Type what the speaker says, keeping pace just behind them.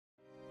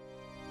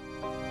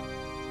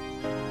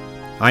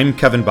I'm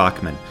Kevin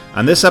Bachman.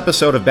 On this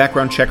episode of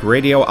Background Check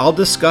Radio, I'll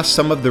discuss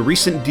some of the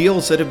recent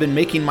deals that have been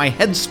making my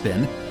head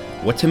spin,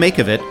 what to make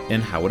of it,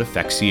 and how it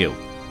affects you.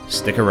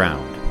 Stick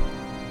around.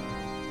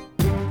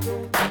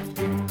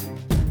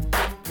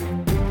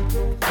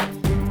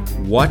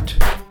 What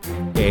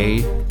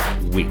a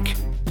week.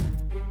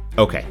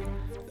 Okay,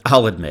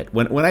 I'll admit,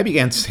 when I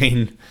began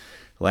saying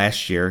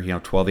last year,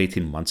 12,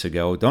 18 months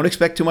ago, don't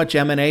expect too much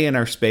M&A in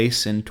our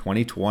space in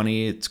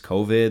 2020, it's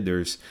COVID,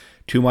 there's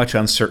too much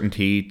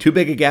uncertainty, too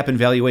big a gap in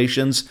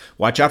valuations,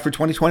 watch out for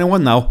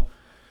 2021 though.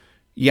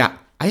 Yeah,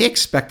 I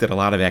expected a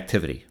lot of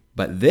activity,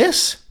 but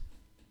this?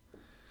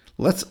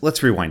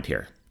 Let's rewind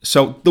here.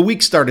 So the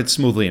week started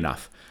smoothly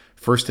enough.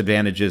 First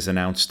Advantage's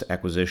announced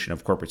acquisition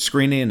of Corporate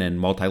Screening and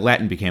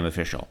Multi-Latin became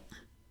official.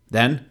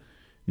 Then,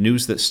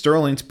 news that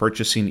Sterling's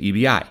purchasing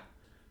EBI.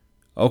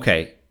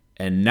 Okay,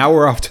 and now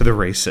we're off to the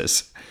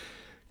races.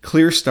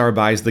 ClearStar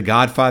buys the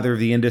godfather of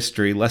the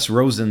industry, Les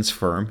Rosen's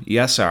firm,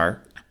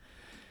 ESR.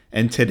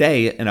 And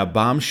today, in a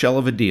bombshell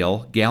of a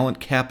deal, Gallant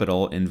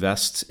Capital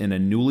invests in a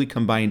newly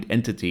combined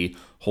entity,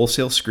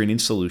 Wholesale Screening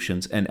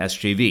Solutions and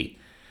SJV.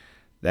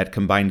 That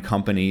combined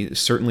company is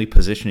certainly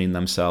positioning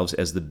themselves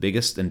as the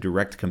biggest and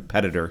direct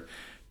competitor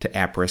to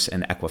Appriss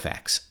and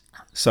Equifax.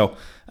 So,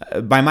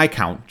 by my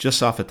count,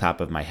 just off the top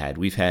of my head,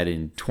 we've had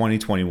in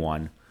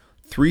 2021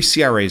 3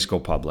 CRAs go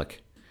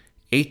public,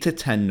 8 to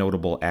 10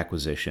 notable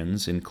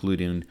acquisitions,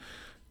 including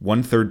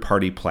one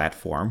third-party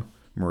platform,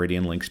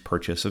 MeridianLink's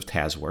purchase of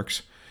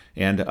TazWorks,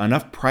 and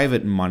enough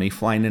private money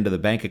flying into the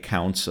bank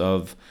accounts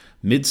of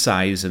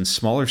mid-size and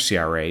smaller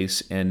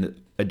CRAs and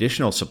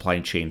additional supply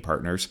chain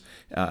partners,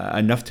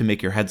 enough to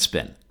make your head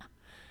spin.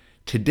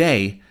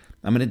 Today,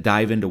 I'm going to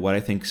dive into what I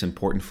think is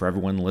important for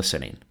everyone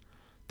listening.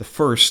 The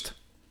first,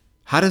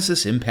 how does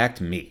this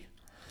impact me?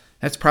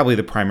 That's probably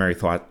the primary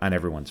thought on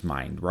everyone's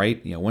mind, right?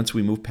 Once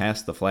we move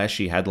past the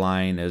flashy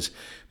headline, as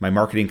my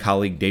marketing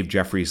colleague Dave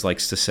Jeffries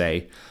likes to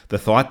say, the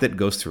thought that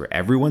goes through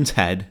everyone's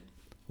head,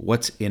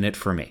 what's in it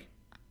for me?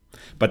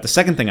 But the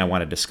second thing I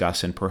want to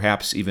discuss, and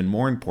perhaps even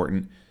more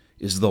important,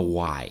 is the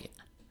why.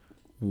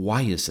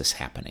 Why is this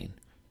happening?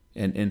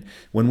 And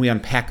when we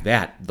unpack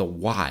that, the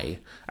why,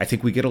 I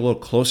think we get a little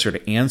closer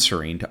to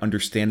answering, to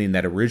understanding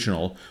that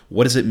original,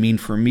 what does it mean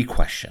for me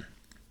question.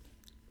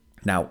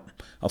 Now,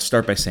 I'll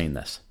start by saying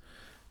this.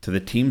 To the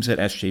teams at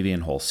SJV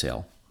and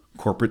Wholesale,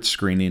 Corporate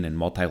Screening and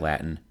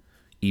Multi-Latin,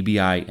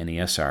 EBI and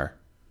ESR,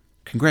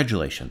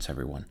 congratulations,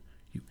 everyone.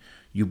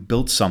 You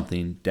built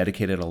something,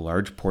 dedicated a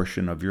large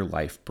portion of your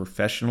life,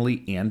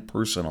 professionally and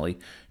personally,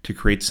 to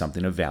create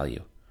something of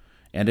value.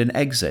 And an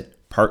exit,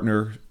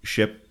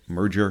 partnership,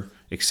 merger,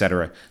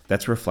 etc.,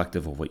 that's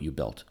reflective of what you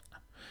built.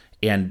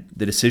 And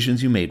the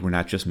decisions you made were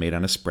not just made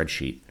on a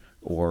spreadsheet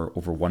or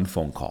over one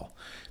phone call.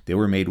 They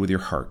were made with your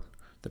heart.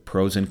 The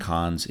pros and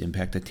cons,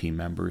 impact of team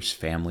members,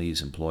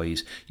 families,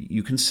 employees.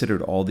 You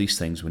considered all these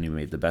things when you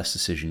made the best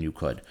decision you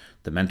could.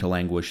 The mental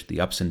anguish, the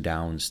ups and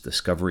downs,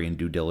 discovery and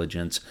due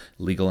diligence,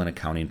 legal and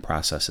accounting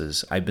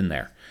processes. I've been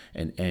there.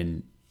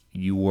 And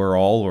you were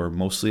all or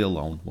mostly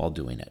alone while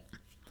doing it.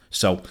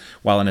 So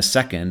while in a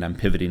second I'm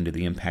pivoting to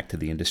the impact of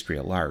the industry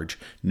at large,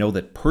 know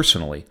that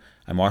personally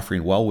I'm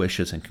offering well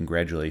wishes and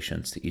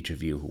congratulations to each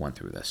of you who went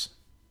through this.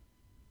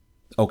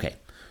 Okay,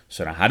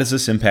 so now how does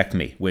this impact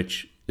me?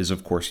 Which is,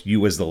 of course,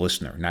 you as the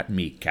listener, not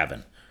me,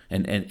 Kevin.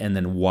 And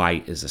then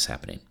why is this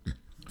happening?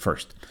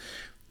 First,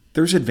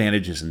 there's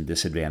advantages and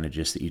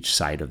disadvantages to each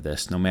side of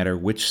this, no matter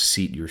which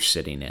seat you're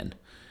sitting in.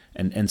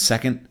 And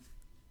second,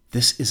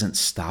 this isn't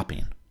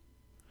stopping.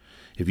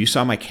 If you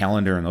saw my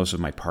calendar and those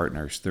of my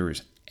partners, there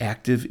is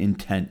active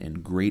intent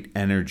and great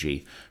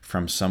energy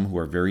from some who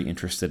are very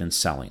interested in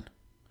selling.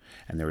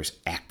 And there is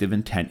active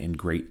intent and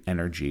great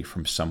energy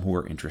from some who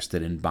are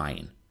interested in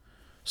buying.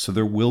 So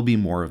there will be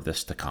more of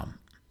this to come.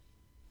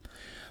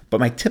 But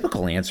my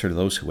typical answer to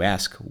those who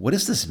ask, what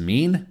does this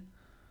mean?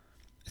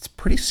 It's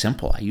pretty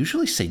simple. I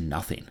usually say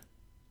nothing.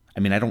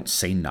 I don't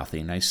say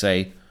nothing. I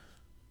say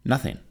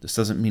nothing. This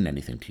doesn't mean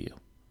anything to you.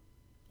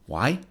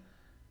 Why?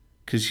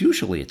 Because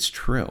usually it's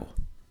true.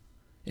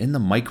 In the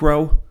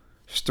micro,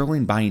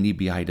 Sterling buying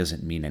EBI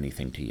doesn't mean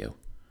anything to you.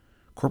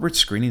 Corporate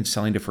Screening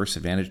selling to First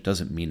Advantage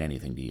doesn't mean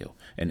anything to you.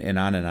 And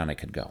on I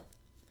could go.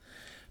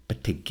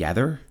 But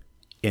together,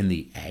 in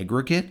the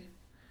aggregate,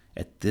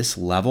 at this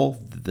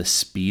level, the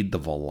speed, the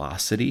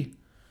velocity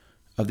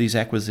of these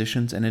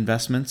acquisitions and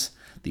investments,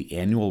 the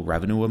annual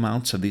revenue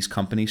amounts of these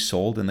companies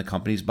sold and the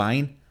companies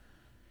buying,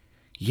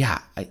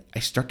 I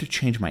start to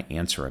change my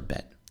answer a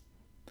bit.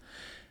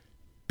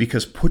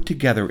 Because put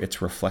together,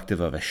 it's reflective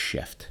of a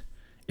shift.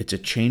 It's a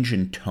change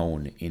in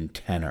tone, in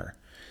tenor.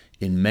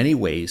 In many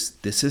ways,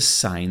 this is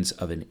signs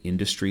of an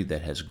industry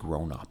that has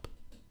grown up.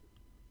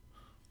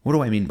 What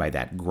do I mean by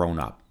that, grown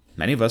up?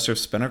 Many of us have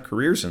spent our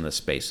careers in this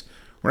space.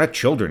 We're not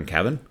children,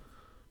 Kevin.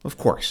 Of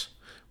course.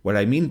 What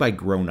I mean by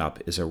grown up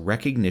is a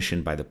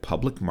recognition by the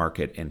public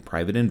market and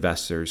private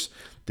investors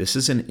this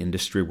is an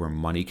industry where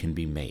money can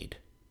be made.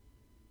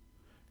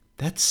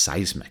 That's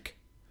seismic.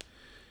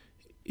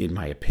 in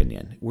my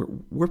opinion.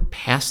 We're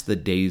past the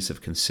days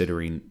of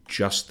considering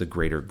just the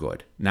greater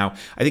good. Now,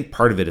 I think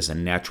part of it is a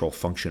natural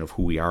function of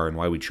who we are and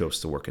why we chose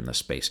to work in this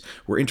space.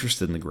 We're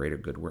interested in the greater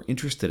good. We're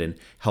interested in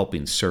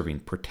helping,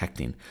 serving,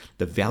 protecting.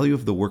 The value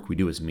of the work we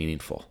do is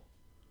meaningful.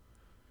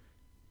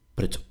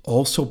 But it's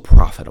also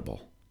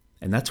profitable.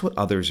 And that's what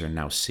others are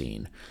now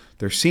seeing.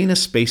 They're seeing a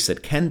space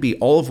that can be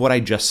all of what I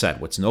just said,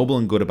 what's noble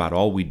and good about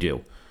all we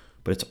do.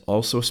 But it's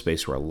also a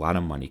space where a lot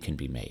of money can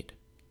be made.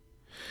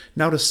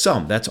 Now, to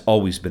some, that's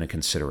always been a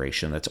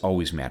consideration. That's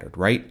always mattered,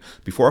 right?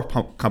 Before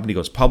a company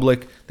goes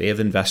public, they have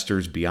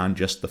investors beyond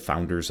just the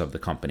founders of the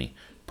company,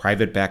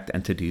 private-backed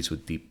entities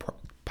with deep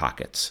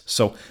pockets.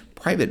 So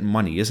private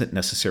money isn't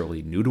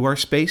necessarily new to our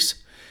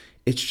space.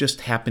 It's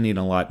just happening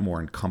a lot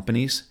more in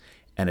companies,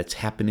 and it's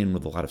happening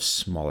with a lot of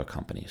smaller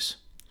companies.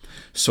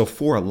 So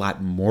for a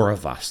lot more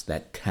of us,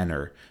 that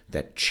tenor,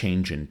 that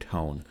change in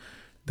tone,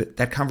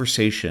 that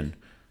conversation,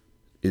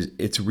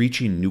 it's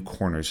reaching new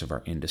corners of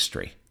our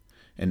industry.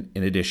 And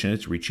in addition,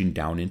 it's reaching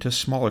down into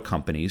smaller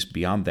companies.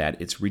 Beyond that,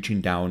 it's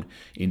reaching down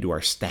into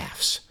our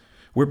staffs,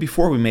 where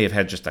before we may have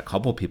had just a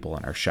couple people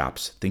in our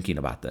shops thinking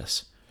about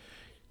this.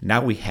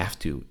 Now we have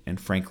to, and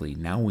frankly,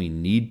 now we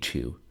need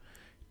to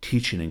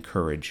teach and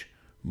encourage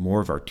more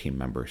of our team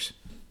members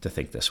to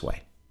think this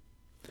way.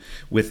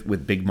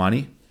 With big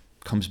money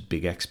comes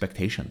big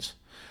expectations.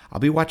 I'll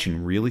be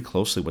watching really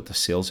closely what the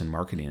sales and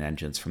marketing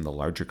engines from the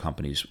larger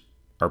companies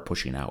are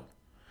pushing out.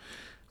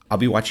 I'll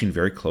be watching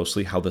very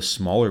closely how the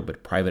smaller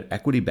but private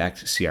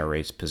equity-backed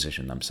CRAs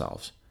position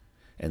themselves.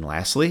 And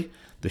lastly,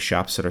 the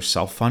shops that are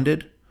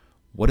self-funded,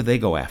 what do they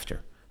go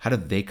after? How do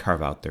they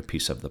carve out their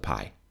piece of the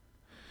pie?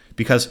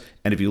 Because,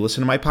 and if you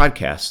listen to my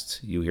podcasts,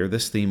 you hear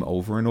this theme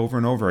over and over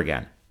and over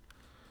again.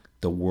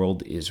 The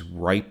world is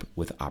ripe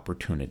with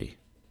opportunity.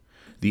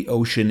 The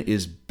ocean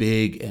is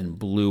big and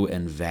blue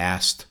and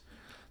vast.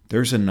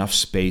 There's enough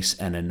space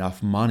and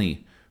enough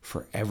money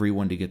for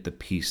everyone to get the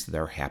piece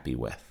they're happy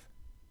with.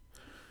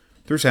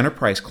 There's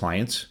enterprise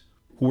clients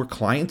who were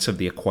clients of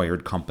the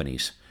acquired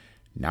companies.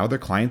 Now they're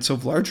clients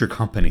of larger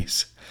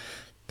companies.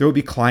 There will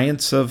be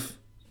clients of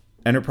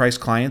enterprise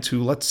clients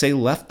who, let's say,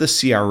 left the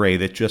CRA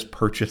that just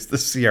purchased the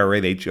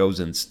CRA they chose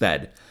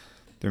instead.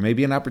 There may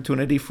be an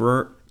opportunity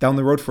for down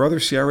the road for other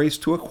CRAs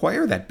to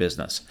acquire that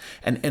business.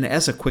 And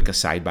as a quick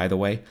aside, by the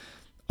way,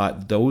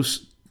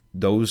 those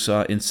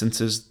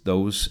instances,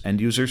 those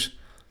end users,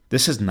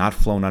 this has not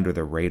flown under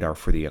the radar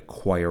for the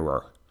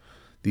acquirer.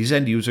 These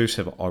end users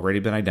have already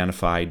been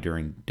identified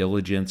during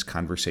diligence.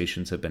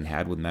 Conversations have been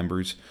had with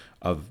members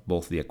of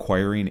both the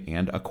acquiring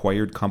and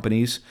acquired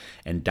companies,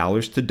 and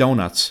dollars to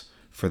donuts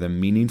for the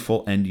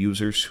meaningful end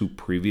users who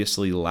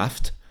previously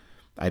left.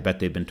 I bet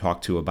they've been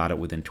talked to about it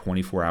within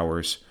 24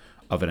 hours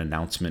of an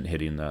announcement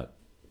hitting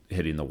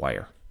the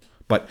wire.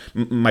 But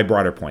my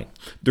broader point,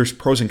 there's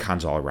pros and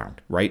cons all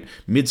around, right?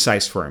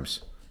 Mid-sized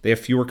firms, they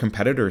have fewer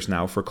competitors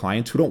now for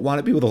clients who don't want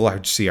to be with a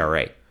large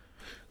CRA.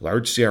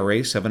 Large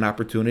CRAs have an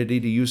opportunity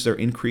to use their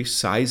increased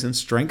size and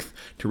strength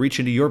to reach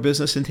into your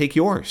business and take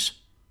yours.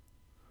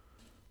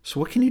 So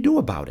what can you do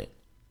about it?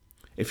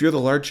 If you're the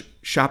large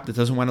shop that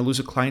doesn't want to lose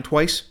a client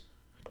twice,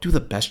 do the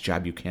best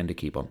job you can to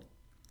keep them.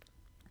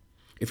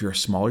 If you're a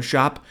smaller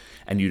shop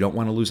and you don't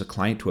want to lose a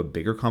client to a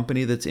bigger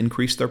company that's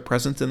increased their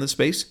presence in the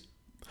space,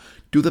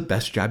 do the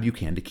best job you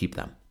can to keep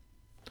them.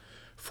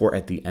 For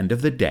at the end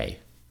of the day,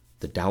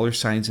 the dollar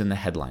signs in the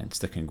headlines,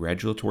 the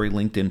congratulatory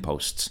LinkedIn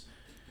posts,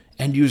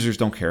 end users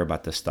don't care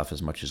about this stuff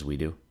as much as we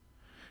do.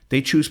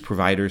 They choose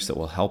providers that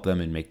will help them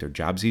and make their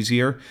jobs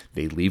easier.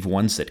 They leave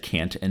ones that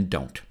can't and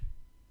don't.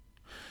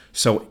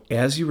 So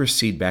as you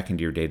recede back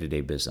into your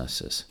day-to-day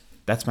businesses,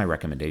 that's my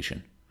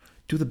recommendation.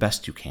 Do the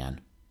best you can.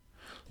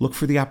 Look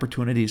for the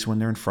opportunities when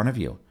they're in front of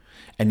you.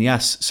 And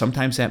yes,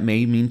 sometimes that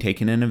may mean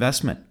taking an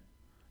investment.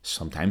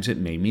 Sometimes it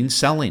may mean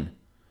selling.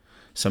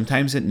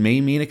 Sometimes it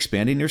may mean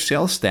expanding your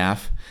sales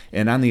staff.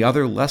 And on the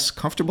other, less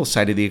comfortable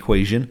side of the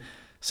equation,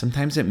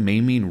 sometimes it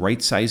may mean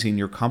right-sizing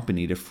your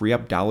company to free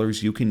up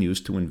dollars you can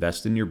use to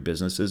invest in your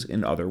businesses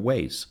in other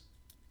ways.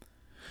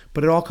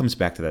 But it all comes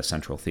back to that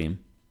central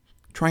theme.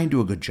 Try and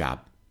do a good job.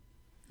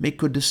 Make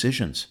good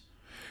decisions.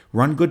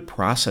 Run good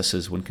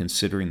processes when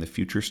considering the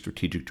future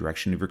strategic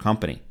direction of your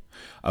company.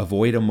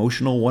 Avoid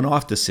emotional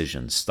one-off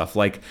decisions, stuff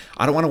like,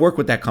 I don't want to work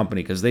with that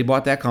company because they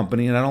bought that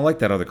company and I don't like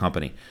that other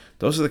company.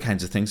 Those are the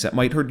kinds of things that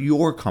might hurt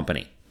your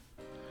company.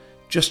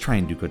 Just try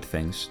and do good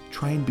things.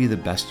 Try and be the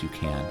best you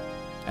can,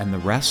 and the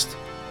rest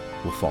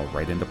will fall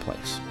right into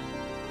place.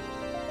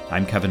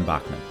 I'm Kevin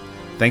Bachman.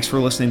 Thanks for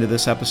listening to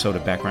this episode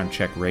of Background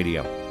Check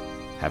Radio.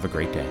 Have a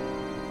great day.